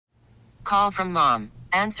Call from mom.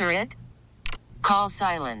 Answer it. Call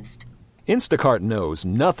silenced. Instacart knows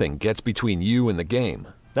nothing gets between you and the game.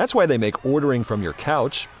 That's why they make ordering from your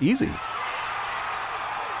couch easy.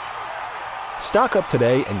 Stock up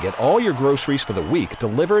today and get all your groceries for the week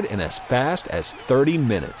delivered in as fast as 30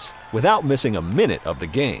 minutes without missing a minute of the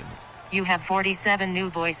game. You have 47 new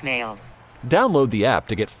voicemails. Download the app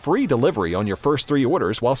to get free delivery on your first 3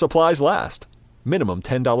 orders while supplies last. Minimum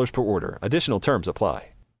 $10 per order. Additional terms apply.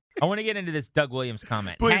 I want to get into this Doug Williams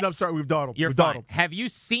comment. Please, I'm sorry, we've dawdled. You're we've fine. dawdled. Have you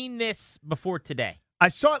seen this before today? I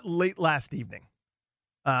saw it late last evening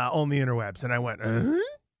on the interwebs, and I went,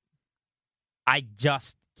 I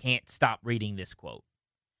just can't stop reading this quote.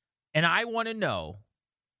 And I want to know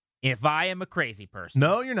if I am a crazy person.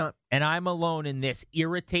 No, you're not. And I'm alone in this,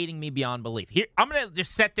 irritating me beyond belief. Here, I'm going to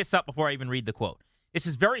just set this up before I even read the quote. This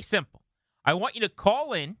is very simple. I want you to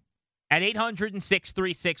call in at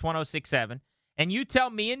 800-636-1067, and you tell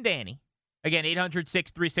me and Danny, again,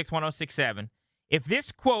 800-636-1067, if this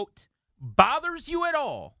quote bothers you at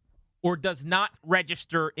all or does not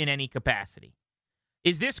register in any capacity.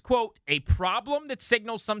 Is this quote a problem that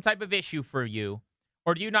signals some type of issue for you,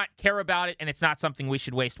 or do you not care about it and it's not something we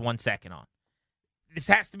should waste 1 second on? This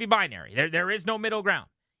has to be binary. There is no middle ground.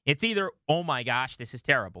 It's either, oh my gosh, this is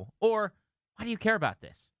terrible, or why do you care about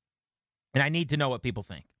this? And I need to know what people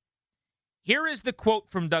think. Here is the quote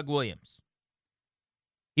from Doug Williams.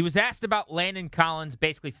 He was asked about Landon Collins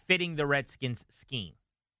basically fitting the Redskins' scheme.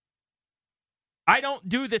 I don't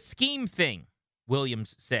do the scheme thing,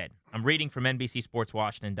 Williams said. I'm reading from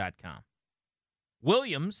NBCSportsWashington.com.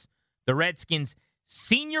 Williams, the Redskins'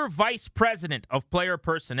 senior vice president of player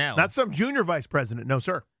personnel. Not some junior vice president. No,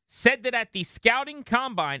 sir. Said that at the scouting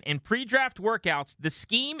combine and pre-draft workouts, the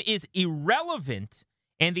scheme is irrelevant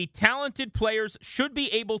and the talented players should be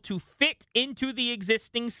able to fit into the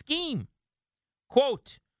existing scheme.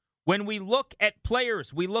 Quote, when we look at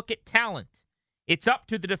players, we look at talent. It's up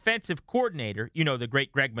to the defensive coordinator, you know, the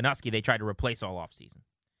great Greg Minuski they tried to replace all offseason,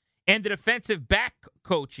 and the defensive back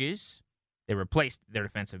coaches, they replaced their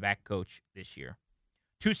defensive back coach this year,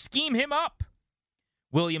 to scheme him up,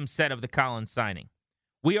 Williams said of the Collins signing.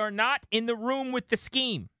 We are not in the room with the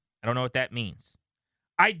scheme. I don't know what that means.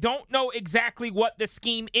 I don't know exactly what the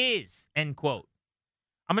scheme is, end quote.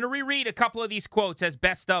 I'm going to reread a couple of these quotes as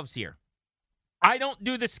best ofs here. I don't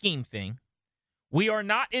do the scheme thing. We are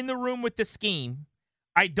not in the room with the scheme.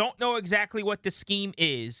 I don't know exactly what the scheme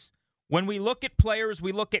is. When we look at players,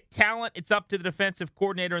 we look at talent. It's up to the defensive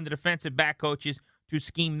coordinator and the defensive back coaches to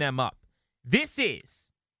scheme them up. This is,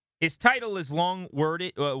 his title is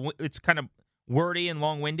long-worded. It's kind of wordy and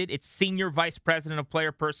long-winded. It's Senior Vice President of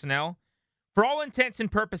Player Personnel. For all intents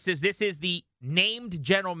and purposes, this is the named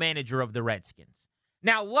general manager of the Redskins.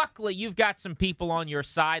 Now, luckily, you've got some people on your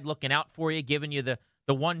side looking out for you, giving you the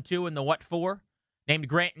 1-2 and the what for, named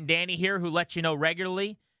Grant and Danny here, who let you know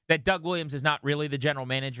regularly that Doug Williams is not really the general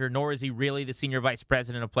manager, nor is he really the senior vice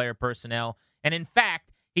president of player personnel. And in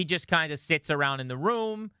fact, he just kind of sits around in the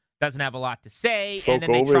room, doesn't have a lot to say, and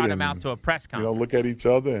then they trot him out to a press conference. Look at each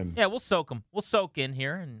other. And yeah, we'll soak him. We'll soak in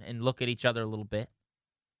here and look at each other a little bit.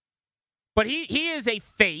 But he is a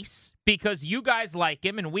face because you guys like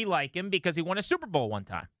him and we like him because he won a Super Bowl one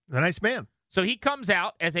time. A nice man. So he comes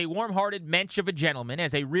out as a warm-hearted mensch of a gentleman,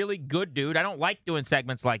 as a really good dude. I don't like doing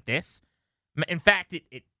segments like this. In fact,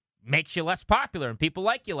 it makes you less popular and people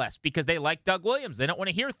like you less because they like Doug Williams. They don't want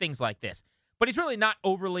to hear things like this. But he's really not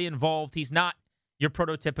overly involved. He's not your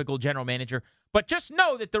prototypical general manager. But just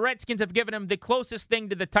know that the Redskins have given him the closest thing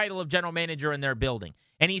to the title of general manager in their building.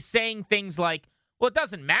 And he's saying things like, well, it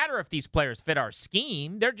doesn't matter if these players fit our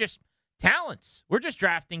scheme. They're just talents. We're just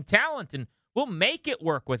drafting talent, and we'll make it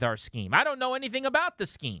work with our scheme. I don't know anything about the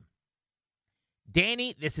scheme.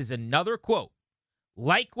 Danny, this is another quote.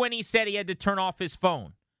 Like when he said he had to turn off his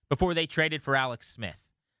phone before they traded for Alex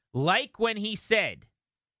Smith. Like when he said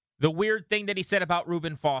the weird thing that he said about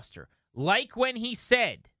Reuben Foster. Like when he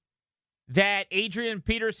said that Adrian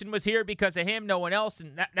Peterson was here because of him, no one else,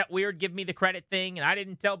 and that weird give me the credit thing, and I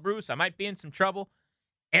didn't tell Bruce, I might be in some trouble.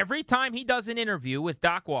 Every time he does an interview with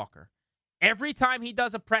Doc Walker, every time he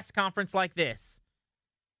does a press conference like this,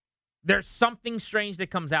 there's something strange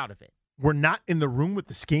that comes out of it. We're not in the room with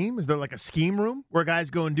the scheme? Is there like a scheme room where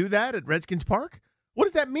guys go and do that at Redskins Park? What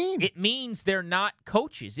does that mean? It means they're not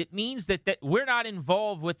coaches. It means that we're not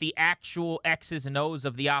involved with the actual X's and O's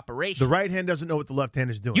of the operation. The right hand doesn't know what the left hand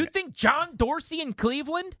is doing. You think John Dorsey in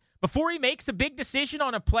Cleveland, before he makes a big decision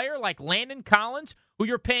on a player like Landon Collins, who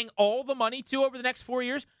you're paying all the money to over the next 4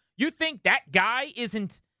 years, you think that guy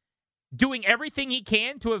isn't doing everything he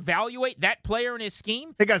can to evaluate that player and his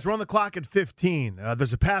scheme? Hey, guys, we're on the clock at 15.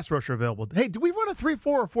 There's a pass rusher available. Hey, do we run a 3-4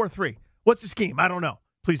 or 4-3? What's the scheme? I don't know.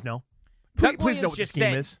 Please no. Please know what the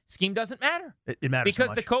scheme is. Scheme doesn't matter. It matters because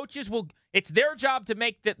so much. the coaches it's their job to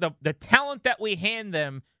make the talent that we hand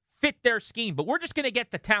them fit their scheme, but we're just going to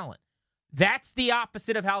get the talent. That's the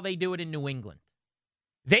opposite of how they do it in New England.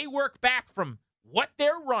 They work back from what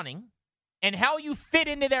they're running and how you fit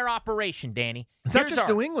into their operation, Danny. It's not just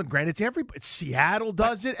New England, Grant. It's Seattle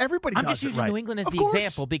does it. Everybody does it. I'm just using right. New England as of the course.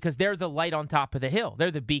 example because they're the light on top of the hill.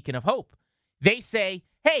 They're the beacon of hope. They say,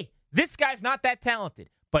 hey, this guy's not that talented,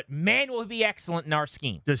 but man, will he be excellent in our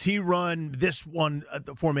scheme. Does he run this one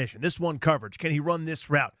formation, this one coverage? Can he run this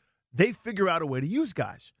route? They figure out a way to use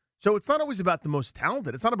guys. So it's not always about the most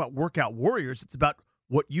talented. It's not about workout warriors. It's about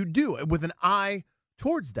what you do with an eye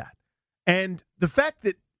towards that. And the fact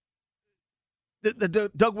that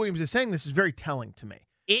Doug Williams is saying this is very telling to me.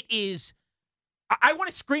 It is. I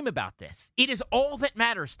want to scream about this. It is all that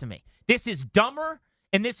matters to me. This is dumber,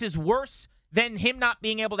 and this is worse than him not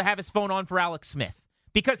being able to have his phone on for Alex Smith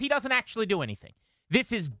because he doesn't actually do anything.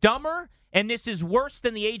 This is dumber, and this is worse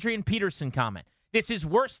than the Adrian Peterson comment. This is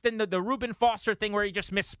worse than the Reuben Foster thing where he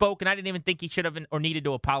just misspoke, and I didn't even think he should have or needed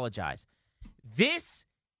to apologize. This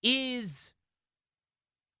is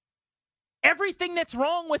everything that's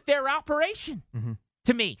wrong with their operation,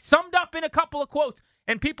 to me, summed up in a couple of quotes.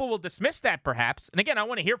 And people will dismiss that perhaps. And again, I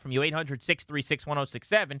want to hear from you,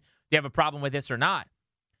 800-636-1067. Do you have a problem with this or not?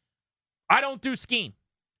 I don't do scheme.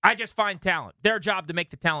 I just find talent. Their job to make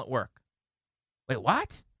the talent work. Wait,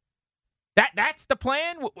 what? That's the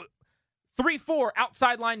plan? 3-4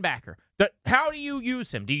 outside linebacker. How do you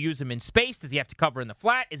use him? Do you use him in space? Does he have to cover in the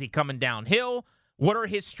flat? Is he coming downhill? What are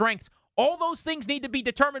his strengths? All those things need to be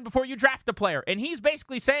determined before you draft a player. And he's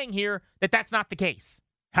basically saying here that that's not the case.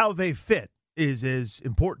 How they fit is as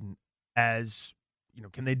important as,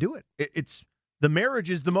 can they do it? It's the marriage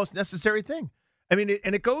is the most necessary thing. I mean,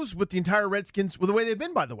 and it goes with the entire Redskins, with the way they've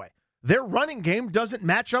been, by the way. Their running game doesn't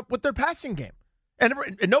match up with their passing game. And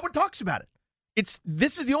no one talks about it.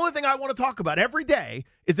 This is the only thing I want to talk about every day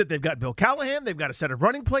is that they've got Bill Callahan. They've got a set of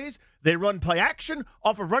running plays. They run play action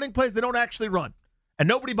off of running plays they don't actually run. And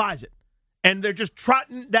nobody buys it. And they're just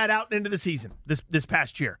trotting that out into the season this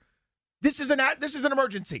past year. This is an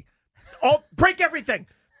emergency. Break everything.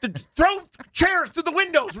 Throw chairs through the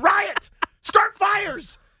windows. Riot. Start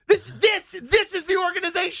fires. This is the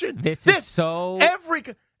organization. This is so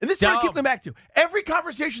and this is what I keep coming back to. Every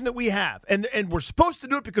conversation that we have, and we're supposed to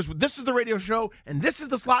do it because this is the radio show, and this is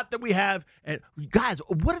the slot that we have. And guys,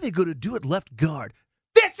 what are they going to do at left guard?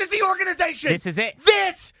 This is the organization. This is it.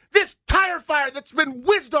 This tire fire that's been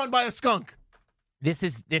whizzed on by a skunk. This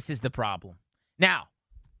is the problem. Now,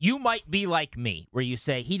 you might be like me, where you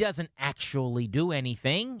say he doesn't actually do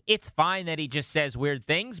anything. It's fine that he just says weird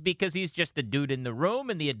things because he's just a dude in the room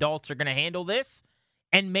and the adults are going to handle this.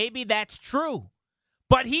 And maybe that's true.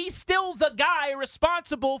 But he's still the guy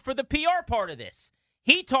responsible for the PR part of this.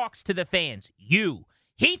 He talks to the fans, you.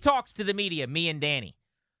 He talks to the media, me and Danny.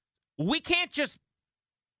 We can't just,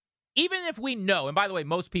 even if we know, and by the way,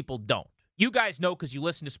 most people don't. You guys know because you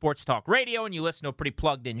listen to sports talk radio and you listen to a pretty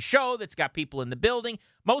plugged-in show that's got people in the building.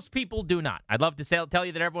 Most people do not. I'd love to tell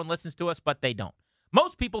you that everyone listens to us, but they don't.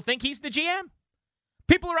 Most people think he's the GM.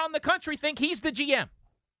 People around the country think he's the GM.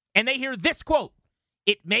 And they hear this quote.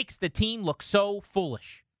 It makes the team look so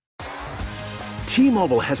foolish.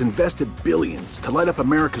 T-Mobile has invested billions to light up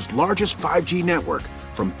America's largest 5G network,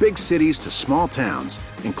 from big cities to small towns,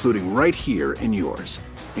 including right here in yours.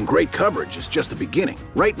 And great coverage is just the beginning.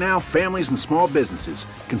 Right now, families and small businesses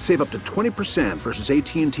can save up to 20% versus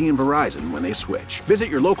AT&T and Verizon when they switch. Visit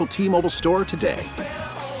your local T-Mobile store today.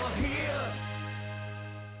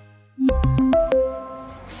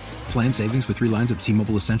 Plan savings with 3 lines of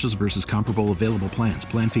T-Mobile Essentials versus comparable available plans.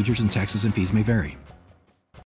 Plan features and taxes and fees may vary.